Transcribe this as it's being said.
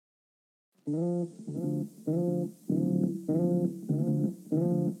We're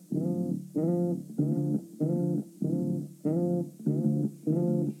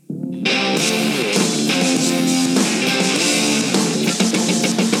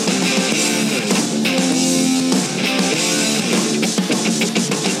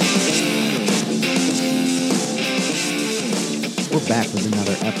back with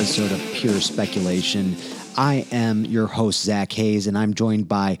another episode of Pure Speculation. I am your host, Zack Hayes, and I'm joined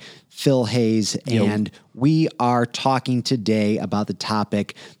by Phil Hayes, and we are talking today about the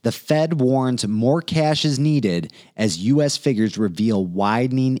topic, the Fed warns more cash is needed as U.S. figures reveal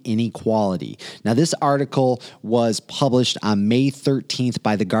widening inequality. Now, this article was published on May 13th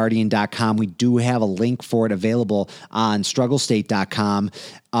by theguardian.com. We do have a link for it available on strugglestate.com,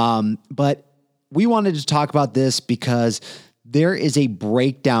 but we wanted to talk about this because there is a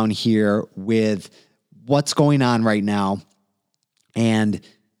breakdown here with what's going on right now, and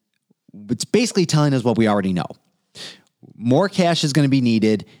it's basically telling us what we already know. More cash is going to be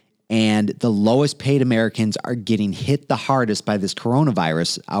needed, and the lowest paid Americans are getting hit the hardest by this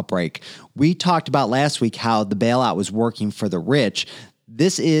coronavirus outbreak. We talked about last week how the bailout was working for the rich.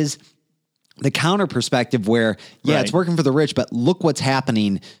 This is the counter perspective where, it's working for the rich, but look what's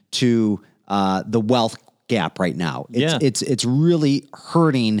happening to the wealth gap right now. It's really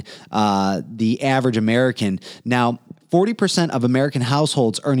hurting the average American. Now, 40% of American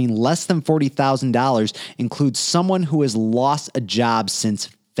households earning less than $40,000 includes someone who has lost a job since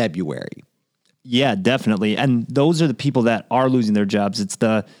February. Yeah, definitely. And those are the people that are losing their jobs. It's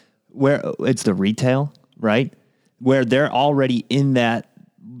the retail, right? Where they're already in that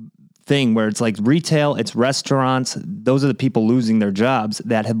thing where it's like retail, it's restaurants. Those are the people losing their jobs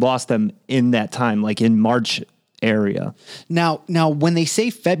that had lost them in that time, like in March area. Now, when they say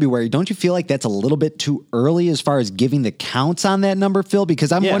February, don't you feel like that's a little bit too early as far as giving the counts on that number, Phil?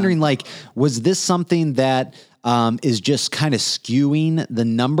 Because I'm wondering, like, was this something that is just kind of skewing the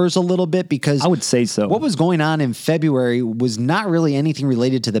numbers a little bit? Because I would say so. What was going on in February was not really anything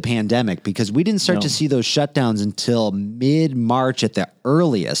related to the pandemic, because we didn't start to see those shutdowns until mid-March at the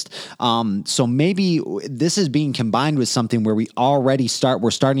earliest. So maybe this is being combined with something where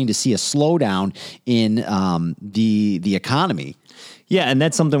we're starting to see a slowdown in the economy. Yeah, and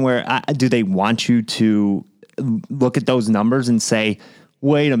that's something where do they want you to look at those numbers and say,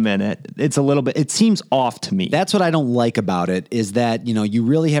 wait a minute, it seems off to me. That's what I don't like about it, is that, you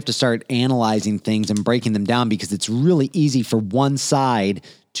really have to start analyzing things and breaking them down, because it's really easy for one side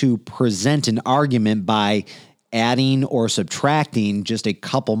to present an argument by adding or subtracting just a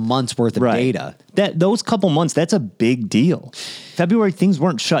couple months worth of data. Those couple months, that's a big deal. February, things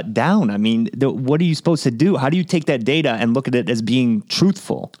weren't shut down. I mean, what are you supposed to do? How do you take that data and look at it as being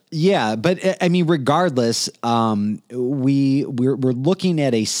truthful? Yeah, but I mean, regardless, we're looking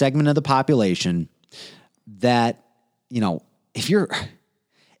at a segment of the population that, if you're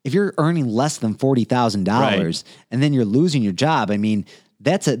earning less than $40,000 and then you're losing your job, I mean,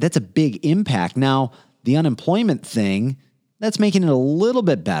 that's a big impact. Now, the unemployment thing, that's making it a little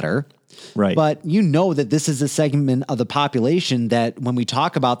bit better. Right. But that this is a segment of the population that, when we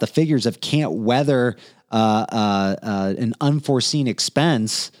talk about the figures of can't weather an unforeseen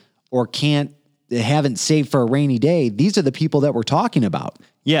expense or haven't saved for a rainy day, these are the people that we're talking about.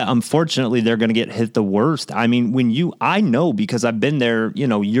 Yeah, unfortunately, they're going to get hit the worst. I mean, I know, because I've been there,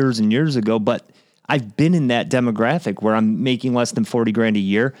 years and years ago, but I've been in that demographic where I'm making less than $40,000 a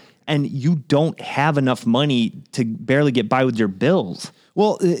year, and you don't have enough money to barely get by with your bills.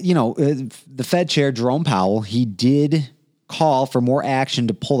 Well, the Fed chair, Jerome Powell, he did call for more action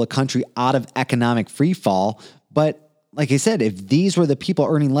to pull the country out of economic freefall. But like I said, if these were the people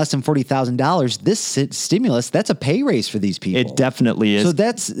earning less than $40,000, this stimulus, that's a pay raise for these people. It definitely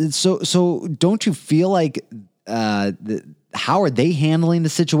is. So don't you feel like how are they handling the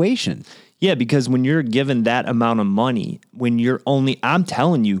situation? Yeah, because when you're given that amount of money, I'm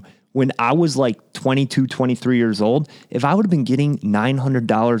telling you, when I was like 22, 23 years old, if I would have been getting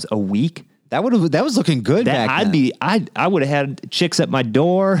 $900 a week, that was looking good back then. I would have had chicks at my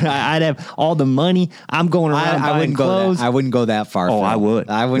door. I'd have all the money. I'm going around buying clothes. I wouldn't go that far. Oh, I would.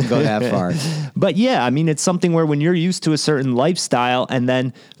 I wouldn't go that far. But yeah, I mean, it's something where when you're used to a certain lifestyle, and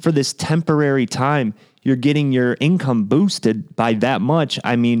then for this temporary time, you're getting your income boosted by that much.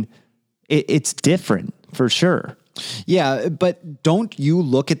 I mean, it's different for sure. Yeah, but don't you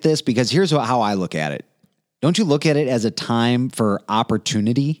look at this, because here's how I look at it. Don't you look at it as a time for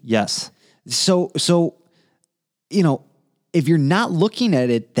opportunity? Yes. So if you're not looking at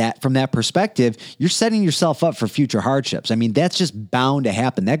it from that perspective, you're setting yourself up for future hardships. I mean, that's just bound to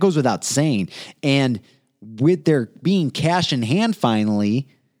happen. That goes without saying. And with there being cash in hand finally,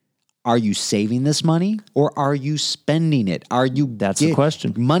 Are you saving this money or are you spending it? Are you That's the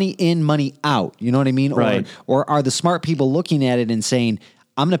question. Money in, money out. You know what I mean? Right. Or are the smart people looking at it and saying,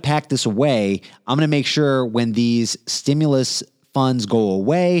 I'm going to pack this away. I'm going to make sure when these stimulus funds go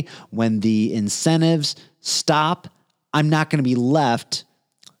away, when the incentives stop, I'm not going to be left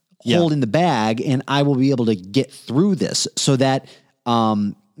holding the bag, and I will be able to get through this so that,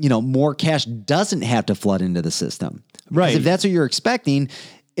 more cash doesn't have to flood into the system. Right. Because if that's what you're expecting,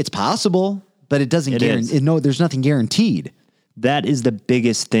 it's possible, but it doesn't guarantee. No, there's nothing guaranteed. That is the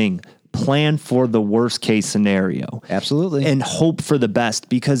biggest thing. Plan for the worst case scenario. Absolutely. And hope for the best,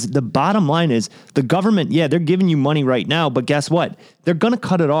 because the bottom line is the government, they're giving you money right now, but guess what? They're going to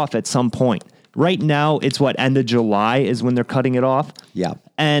cut it off at some point. Right now, it's end of July is when they're cutting it off. Yeah.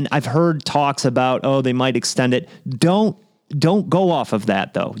 And I've heard talks about, they might extend it. Don't go off of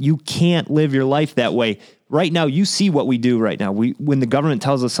that, though. You can't live your life that way. Right now, you see what we do right now. When the government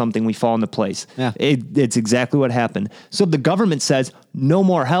tells us something, we fall into place. Yeah. It's exactly what happened. So if the government says no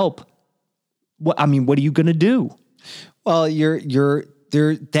more help, what are you going to do? Well,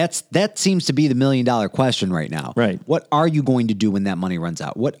 that seems to be the $1 million question right now. Right. What are you going to do when that money runs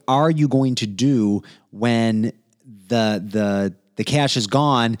out? What are you going to do when the cash is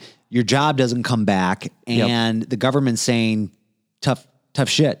gone, your job doesn't come back, and the government's saying tough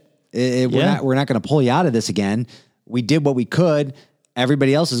shit. We're not going to pull you out of this again. We did what we could.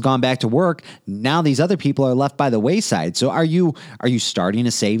 Everybody else has gone back to work. Now these other people are left by the wayside. So are you starting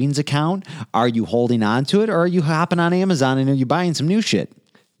a savings account? Are you holding on to it? Or are you hopping on Amazon and are you buying some new shit?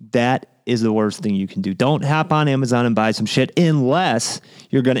 That is the worst thing you can do. Don't hop on Amazon and buy some shit unless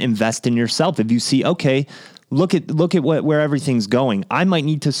you're going to invest in yourself. If you see, okay, look at where everything's going. I might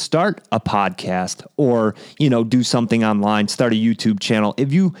need to start a podcast or, do something online, start a YouTube channel.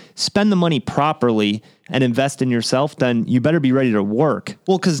 If you spend the money properly and invest in yourself, then you better be ready to work.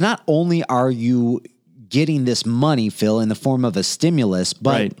 Well, because not only are you getting this money, Phil, in the form of a stimulus,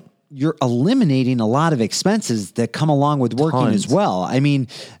 but you're eliminating a lot of expenses that come along with working as well. I mean,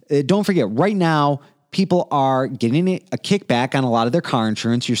 don't forget, right now, people are getting a kickback on a lot of their car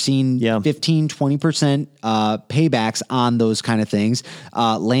insurance. You're seeing 15, 20% paybacks on those kind of things.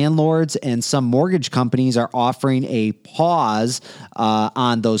 Landlords and some mortgage companies are offering a pause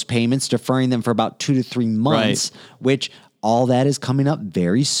on those payments, deferring them for about 2 to 3 months, which all that is coming up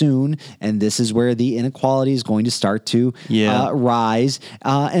very soon. And this is where the inequality is going to start to rise.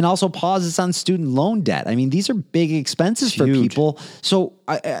 And also pauses on student loan debt. I mean, these are big expenses for people. So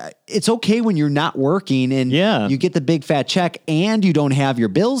it's okay when you're not working and you get the big fat check and you don't have your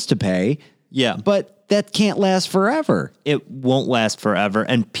bills to pay. Yeah. But that can't last forever. It won't last forever.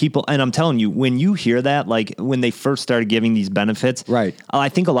 And I'm telling you, when you hear that, like when they first started giving these benefits, I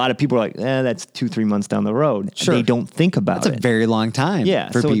think a lot of people are like, that's 2-3 months down the road. Sure. They don't think about it. That's a very long time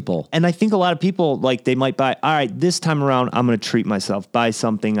for people. And I think a lot of people, like they might buy, all right, this time around, I'm going to treat myself, buy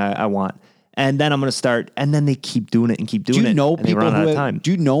something I want. And then I'm going to start, and then they keep doing it and keep doing it. And they run out of time.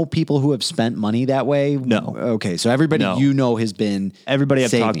 Do you know people who have spent money that way? No. Okay, so everybody has been everybody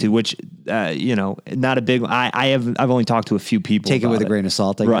I've talked to, which not a big. I've only talked to a few people. Take it with a grain of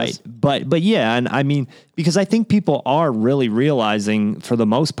salt, I guess. But yeah, and I mean, because I think people are really realizing for the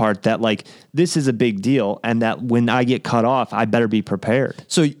most part that like this is a big deal, and that when I get cut off, I better be prepared.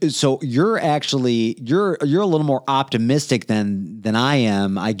 So you're actually you're a little more optimistic than I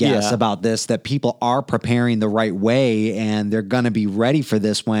am, I guess, about this. That people are preparing the right way and they're going to be ready for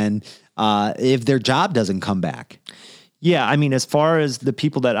this when if their job doesn't come back. Yeah, I mean, as far as the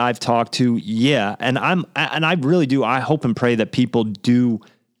people that I've talked to, and I really do. I hope and pray that people do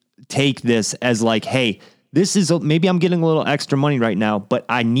take this as like, hey, this is maybe I'm getting a little extra money right now, but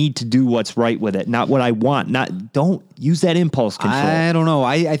I need to do what's right with it, not what I want. Don't use that impulse control. I don't know.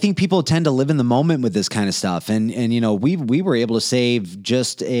 I think people tend to live in the moment with this kind of stuff, and we were able to save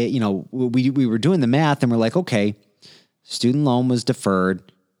just we were doing the math and we're like, okay, student loan was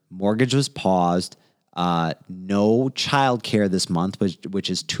deferred, mortgage was paused, no child care this month, which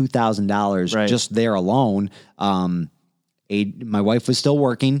is $2,000 just there alone. My wife was still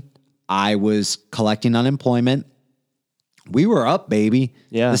working. I was collecting unemployment. We were up, baby.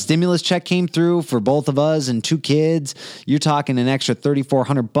 Yeah. The stimulus check came through for both of us and 2 kids. You're talking an extra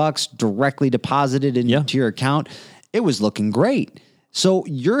 $3,400 directly deposited into your account. It was looking great. So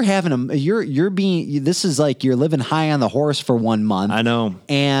you're having this is like you're living high on the horse for 1 month. I know.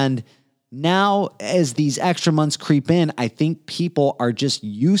 And now as these extra months creep in, I think people are just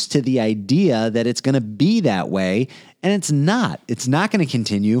used to the idea that it's going to be that way. And it's not. It's not going to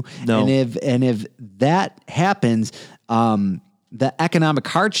continue. No. And if that happens, the economic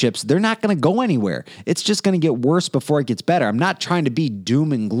hardships, they're not going to go anywhere. It's just going to get worse before it gets better. I'm not trying to be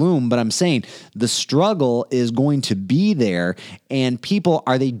doom and gloom, but I'm saying the struggle is going to be there, and people,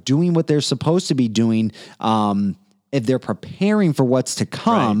 are they doing what they're supposed to be doing? If they're preparing for what's to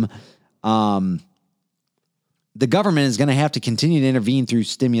come, the government is going to have to continue to intervene through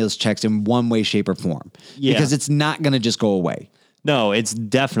stimulus checks in one way, shape, or form, because it's not going to just go away. No, it's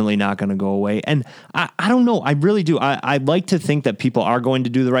definitely not going to go away. And I don't know. I really do. I like to think that people are going to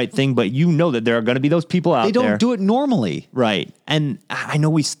do the right thing, but you know that there are going to be those people out there. They don't do it normally. Right. And I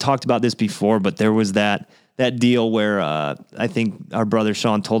know we talked about this before, but there was that deal where I think our brother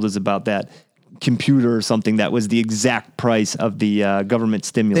Sean told us about that computer or something that was the exact price of the government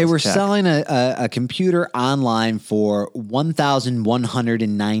stimulus They were check. selling a computer online for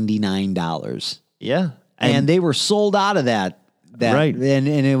 $1,199. Yeah. And they were sold out of that. Right. And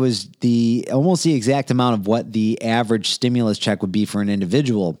it was almost the exact amount of what the average stimulus check would be for an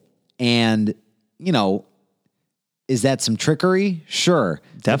individual. And, is that some trickery? Sure.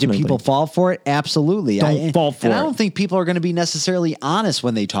 Definitely. Do people fall for it? Absolutely. Don't fall for it. And I don't think people are going to be necessarily honest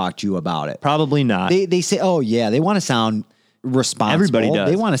when they talk to you about it. Probably not. They say, oh yeah, they want to sound responsible. Everybody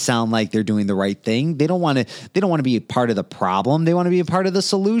does. They want to sound like they're doing the right thing. They don't want to be a part of the problem. They want to be a part of the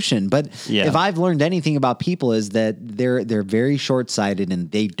solution. But if I've learned anything about people, is that they're very short-sighted,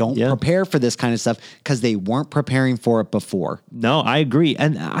 and they don't prepare for this kind of stuff because they weren't preparing for it before. No, I agree.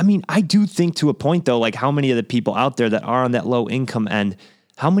 And I mean, I do think to a point though, like how many of the people out there that are on that low income end,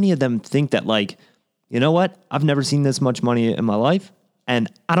 how many of them think that, like, you know what? I've never seen this much money in my life,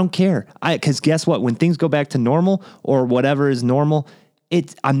 and I don't care. Because guess what? When things go back to normal or whatever is normal,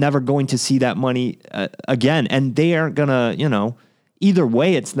 I'm never going to see that money again. And they aren't going to, either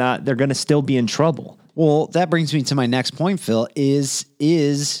way, it's not, they're going to still be in trouble. Well, that brings me to my next point, Phil, is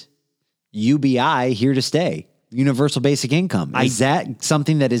UBI here to stay? Universal basic income. Is that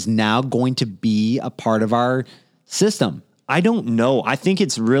something that is now going to be a part of our system? I don't know. I think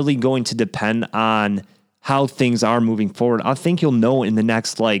it's really going to depend on how things are moving forward. I think you'll know in the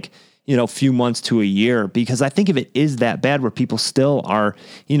next, few months to a year, because I think if it is that bad where people still are,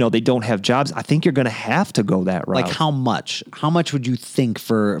 they don't have jobs, I think you're going to have to go that route. Like how much? How much would you think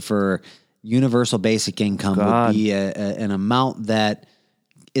for universal basic income would be an amount that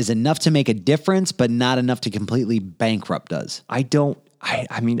is enough to make a difference, but not enough to completely bankrupt us? I don't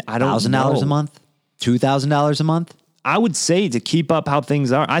 $1,000 a month? $2,000 a month? I would say to keep up how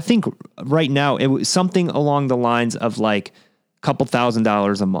things are. I think right now it was something along the lines of like a couple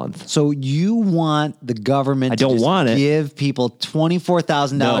 $1,000s a month. So you want the government to give people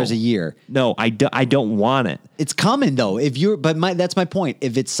 $24,000 a year? No, I don't want it. It's coming though. That's my point.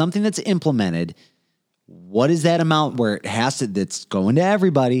 If it's something that's implemented, what is that amount where that's going to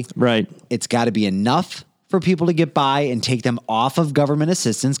everybody? Right. It's got to be enough for people to get by and take them off of government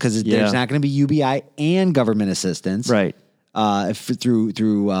assistance, because there's not going to be UBI and government assistance, right? Through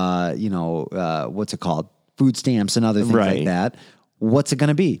what's it called, food stamps and other things like that. What's it going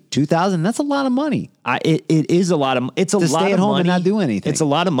to be? $2,000? That's a lot of money. It is a lot of. It's a lot of money to stay at home and not do anything. It's a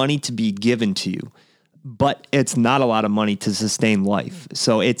lot of money to be given to you, but it's not a lot of money to sustain life.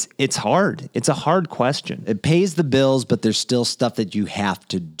 So it's hard. It's a hard question. It pays the bills, but there's still stuff that you have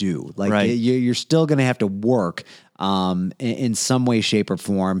to do. Like you're still going to have to work in some way, shape, or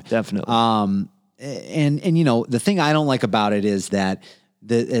form. Definitely. And the thing I don't like about it is that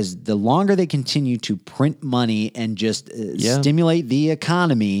as the longer they continue to print money and just stimulate the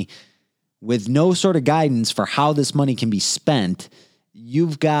economy with no sort of guidance for how this money can be spent,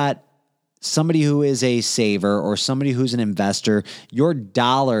 you've got somebody who is a saver or somebody who's an investor. Your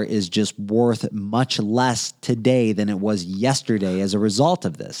dollar is just worth much less today than it was yesterday as a result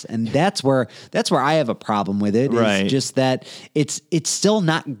of this. And that's where I have a problem with it. Right. It's just that it's still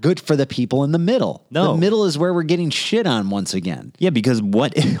not good for the people in the middle. No. The middle is where we're getting shit on once again. Yeah, because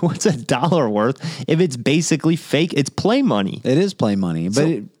what's a dollar worth if it's basically fake? It's play money. It is play money,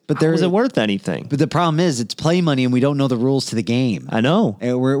 but how is it worth anything? But the problem is it's play money and we don't know the rules to the game. I know.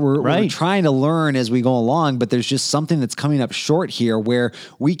 And we're trying to learn as we go along, but there's just something that's coming up short here where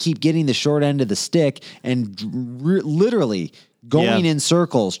we keep getting the short end of the stick and literally going in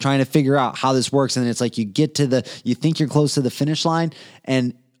circles trying to figure out how this works. And then it's like you think you're close to the finish line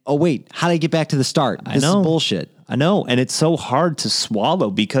and, oh, wait, how do I get back to the start? This is bullshit. I know. And it's so hard to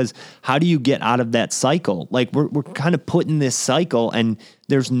swallow because how do you get out of that cycle? Like we're kind of put in this cycle and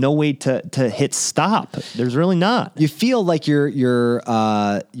there's no way to hit stop. There's really not. You feel like you're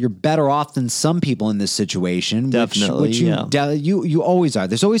better off than some people in this situation. Definitely. Which you always are.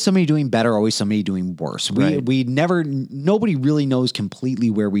 There's always somebody doing better, always somebody doing worse. Nobody really knows completely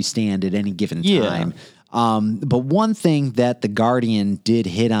where we stand at any given time. But one thing that The Guardian did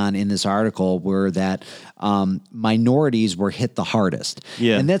hit on in this article were that minorities were hit the hardest.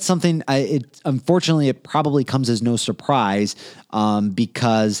 Yeah. And that's something, unfortunately, it probably comes as no surprise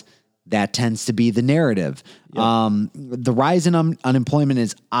because that tends to be the narrative. Yep. The rise in unemployment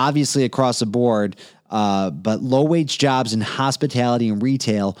is obviously across the board, but low-wage jobs in hospitality and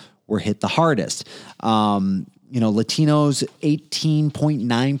retail were hit the hardest. Latinos,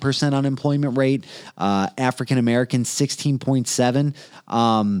 18.9% unemployment rate, African Americans,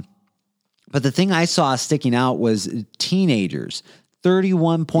 16.7%. But the thing I saw sticking out was teenagers,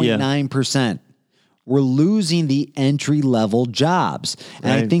 31.9%. We're losing the entry-level jobs.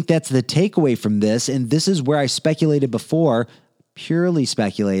 And I think that's the takeaway from this. And this is where I speculated before, purely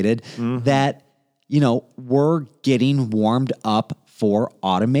speculated, that, we're getting warmed up for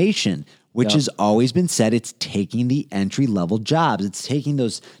automation, which has always been said. It's taking the entry-level jobs. It's taking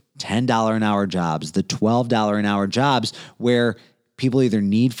those $10 an hour jobs, the $12 an hour jobs where people either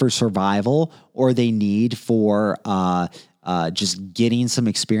need for survival or they need for just getting some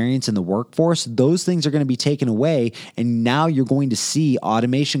experience in the workforce. Those things are going to be taken away, and now you're going to see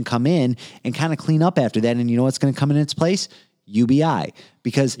automation come in and kind of clean up after that. And you know what's going to come in its place? UBI.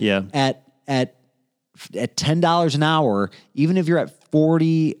 Because at $10 an hour, even if you're at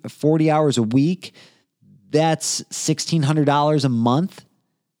 40 hours a week, that's $1,600 a month.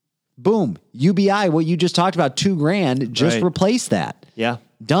 Boom. UBI, what you just talked about, $2,000, just replace that. Yeah.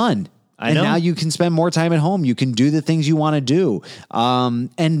 Done. And now you can spend more time at home. You can do the things you want to do. And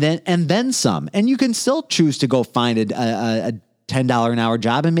then some. And you can still choose to go find a $10 an hour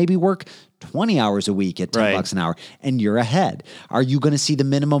job and maybe work 20 hours a week at $10 an hour, and you're ahead. Are you going to see the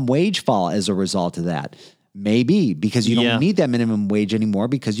minimum wage fall as a result of that? Maybe, because you don't need that minimum wage anymore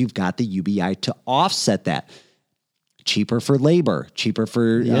because you've got the UBI to offset that. Cheaper for labor, cheaper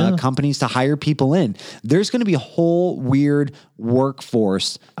for companies to hire people in. There's going to be a whole weird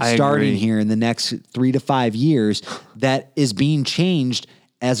workforce starting here in the next 3 to 5 years that is being changed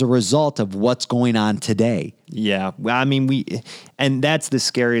as a result of what's going on today. Yeah. I mean, and that's the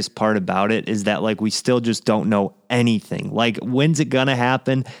scariest part about it is that we still just don't know anything. When's it going to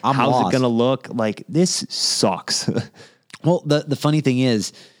happen? How's it going to look? This sucks. Well, the funny thing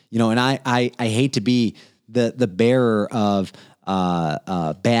is, and I hate to be the bearer of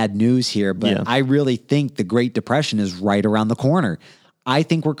bad news here, but I really think the Great Depression is right around the corner. I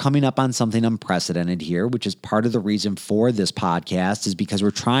think we're coming up on something unprecedented here, which is part of the reason for this podcast is because we're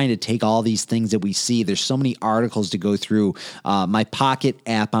trying to take all these things that we see. There's so many articles to go through. My Pocket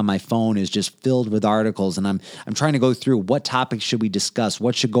app on my phone is just filled with articles, and I'm trying to go through what topics should we discuss,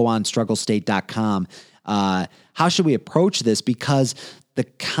 what should go on strugglestate.com. How should we approach this? Because the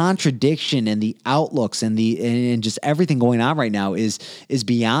contradiction and the outlooks and just everything going on right now is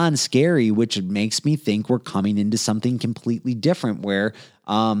beyond scary, which makes me think we're coming into something completely different where,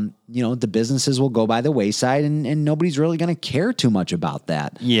 the businesses will go by the wayside and nobody's really going to care too much about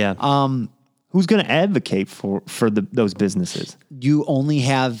that. Yeah. Who's going to advocate for those businesses? You only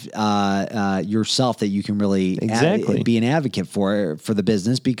have yourself that you can really be an advocate for the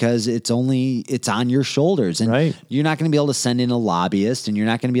business because it's on your shoulders, and you're not going to be able to send in a lobbyist, and you're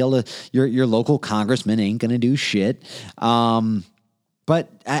not going to be able to. Your local congressman ain't going to do shit. But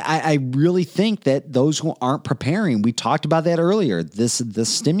I really think that those who aren't preparing, we talked about that earlier. The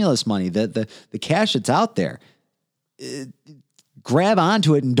stimulus money, the cash that's out there. Grab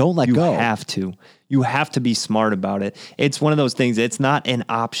onto it and don't let go. You have to be smart about it. It's one of those things. It's not an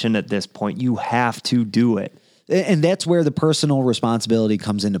option at this point. You have to do it. And that's where the personal responsibility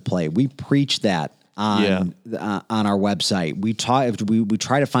comes into play. We preach that on our website. We try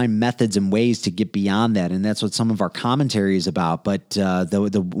to find methods and ways to get beyond that. And that's what some of our commentary is about. But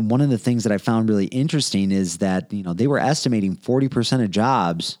the one of the things that I found really interesting is that, they were estimating 40% of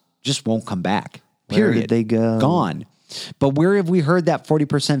jobs just won't come back. Period. Where did they go? Gone. But where have we heard that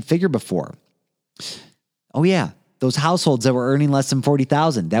 40% figure before? Oh yeah, those households that were earning less than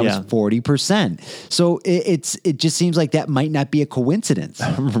 $40,000, that was 40%. So it just seems like that might not be a coincidence.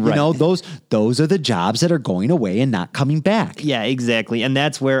 Those are the jobs that are going away and not coming back. Yeah, exactly. And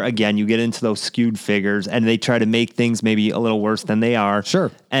that's where, again, you get into those skewed figures and they try to make things maybe a little worse than they are. Sure.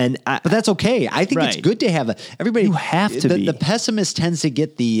 But that's okay. I think it's good to have everybody. You have to be. The pessimist tends to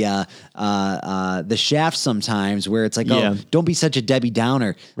get the shaft sometimes where it's like, oh, don't be such a Debbie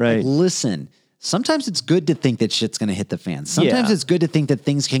Downer. Right. Like, listen. Sometimes it's good to think that shit's going to hit the fan. Sometimes it's good to think that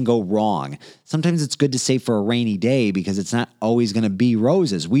things can go wrong. Sometimes it's good to save for a rainy day because it's not always going to be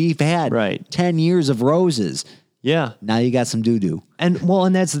roses. We've had 10 years of roses. Yeah. Now you got some doo-doo. And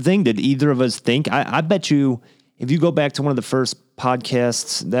that's the thing. Did either of us think? I bet you, if you go back to one of the first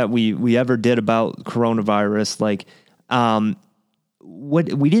podcasts that we ever did about coronavirus, like,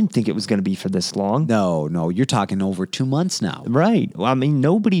 we didn't think it was going to be for this long. No, you're talking over 2 months now. Right. Well, I mean,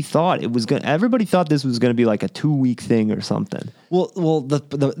 nobody thought it was going. Everybody thought this was going to be like a 2-week thing or something. Well,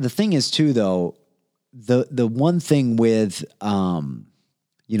 the thing is too, though, the one thing with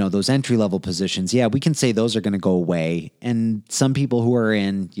those entry level positions, we can say those are going to go away, and some people who are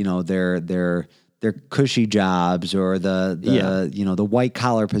in their cushy jobs or the white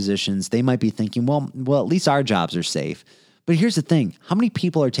collar positions, they might be thinking, well, at least our jobs are safe. But here's the thing: how many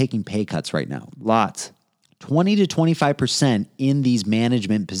people are taking pay cuts right now? Lots. 20 to 25% in these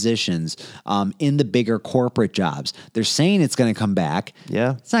management positions, in the bigger corporate jobs. They're saying it's going to come back.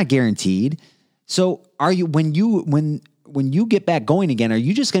 Yeah, it's not guaranteed. So, are you when you get back going again? Are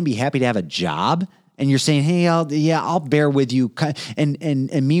you just going to be happy to have a job? And you're saying, hey, I'll bear with you.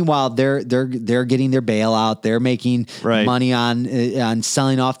 And meanwhile, they're getting their bailout. They're making money on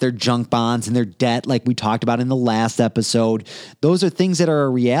selling off their junk bonds and their debt, like we talked about in the last episode. Those are things that are a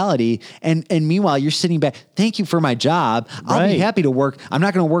reality. And meanwhile, you're sitting back. Thank you for my job. I'll be happy to work. I'm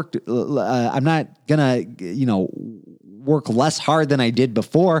not going to work. I'm not going to work less hard than I did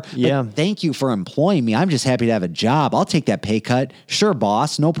before. But thank you for employing me. I'm just happy to have a job. I'll take that pay cut. Sure,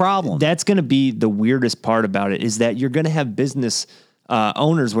 boss, no problem. That's going to be the weirdest part about it, is that you're going to have business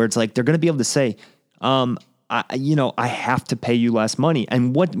owners where it's like they're going to be able to say, I have to pay you less money.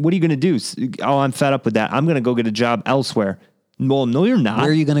 And what are you going to do? Oh, I'm fed up with that. I'm going to go get a job elsewhere. Well, no, you're not. Where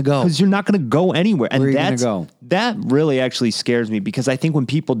are you going to go? Because you're not going to go anywhere. Where are you going to go? That really actually scares me, because I think when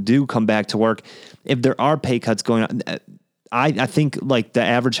people do come back to work, if there are pay cuts going on, I think like the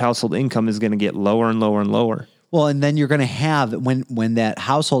average household income is going to get lower and lower and lower. Well, and then you're going to have, when that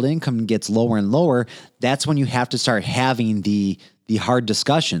household income gets lower and lower, that's when you have to start having the hard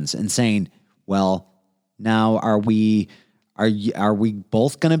discussions and saying, well, now are we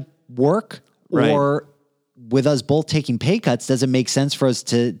both going to work? Right. Or with us both taking pay cuts, does it make sense for us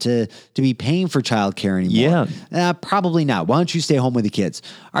to be paying for childcare anymore? Yeah. Probably not. Why don't you stay home with the kids?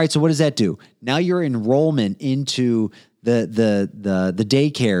 All right. So what does that do? Now your enrollment into the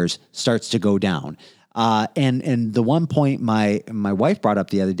daycares starts to go down. And the one point my wife brought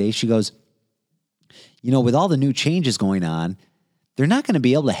up the other day, she goes, with all the new changes going on, they're not going to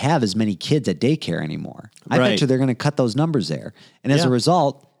be able to have as many kids at daycare anymore. I bet you they're going to cut those numbers there. And as a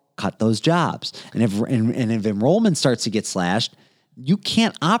result, cut those jobs. And if enrollment starts to get slashed, you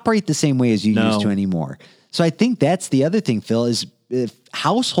can't operate the same way as you used to anymore. So I think that's the other thing, Phil, is if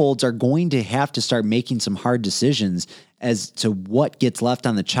households are going to have to start making some hard decisions as to what gets left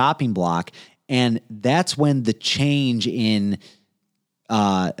on the chopping block. And that's when the change in,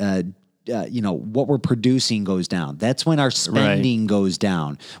 what we're producing goes down. That's when our spending goes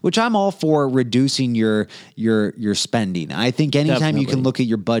down, which I'm all for reducing your spending. I think anytime you can look at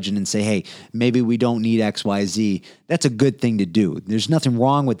your budget and say, hey, maybe we don't need X, Y, Z, that's a good thing to do. There's nothing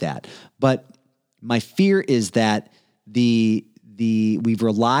wrong with that. But my fear is that we've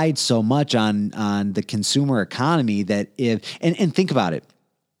relied so much on the consumer economy that and think about it.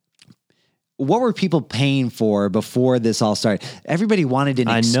 What were people paying for before this all started? Everybody wanted an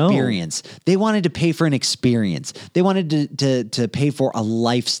experience. They wanted to pay for an experience. They wanted to pay for a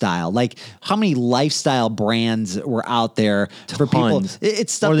lifestyle. Like, how many lifestyle brands were out there for people?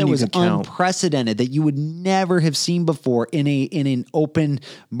 It's stuff that was unprecedented, that you would never have seen before in an open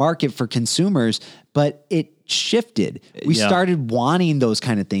market for consumers. But it shifted. We started wanting those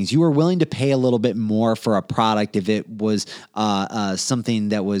kind of things. You were willing to pay a little bit more for a product if it was something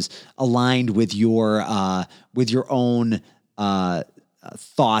that was aligned with your own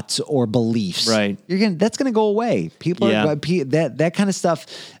thoughts or beliefs. Right. That's going to go away. People are that kind of stuff.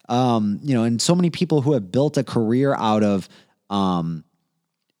 And so many people who have built a career out of the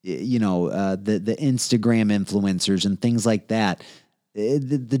Instagram influencers and things like that.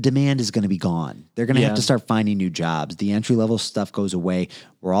 The demand is going to be gone. They're going to have to start finding new jobs. The entry-level stuff goes away.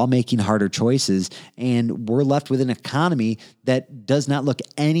 We're all making harder choices, and we're left with an economy that does not look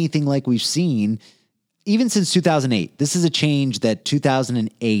anything like we've seen even since 2008. This is a change that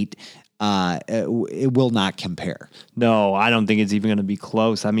 2008 it will not compare. No, I don't think it's even going to be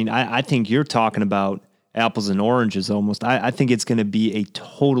close. I mean, I think you're talking about apples and oranges almost. I think it's going to be a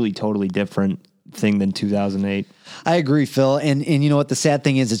totally, totally different thing than 2008. I agree, Phil. And you know what? The sad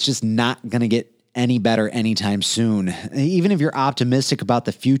thing is, it's just not going to get any better anytime soon. Even if you're optimistic about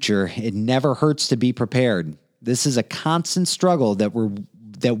the future, it never hurts to be prepared. This is a constant struggle that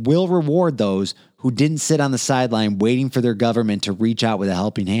will reward those who didn't sit on the sideline waiting for their government to reach out with a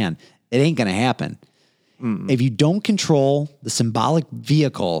helping hand. It ain't going to happen. If you don't control the symbolic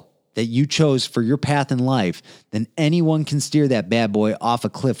vehicle that you chose for your path in life, then anyone can steer that bad boy off a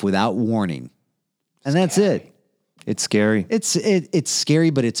cliff without warning. And that's it. It's scary. It's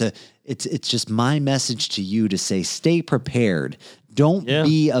scary, but it's just my message to you to say, stay prepared. Don't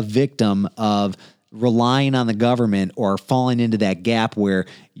be a victim of relying on the government or falling into that gap where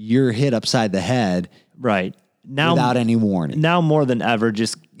you're hit upside the head. Right. Now, without any warning. Now more than ever,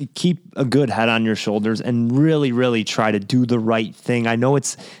 just keep a good head on your shoulders and really, really try to do the right thing. I know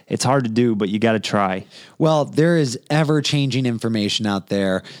it's hard to do, but you got to try. Well, there is ever-changing information out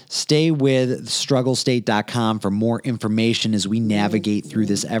there. Stay with strugglestate.com for more information as we navigate through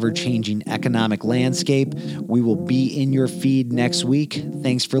this ever-changing economic landscape. We will be in your feed next week.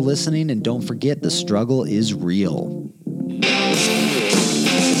 Thanks for listening, and don't forget, the struggle is real.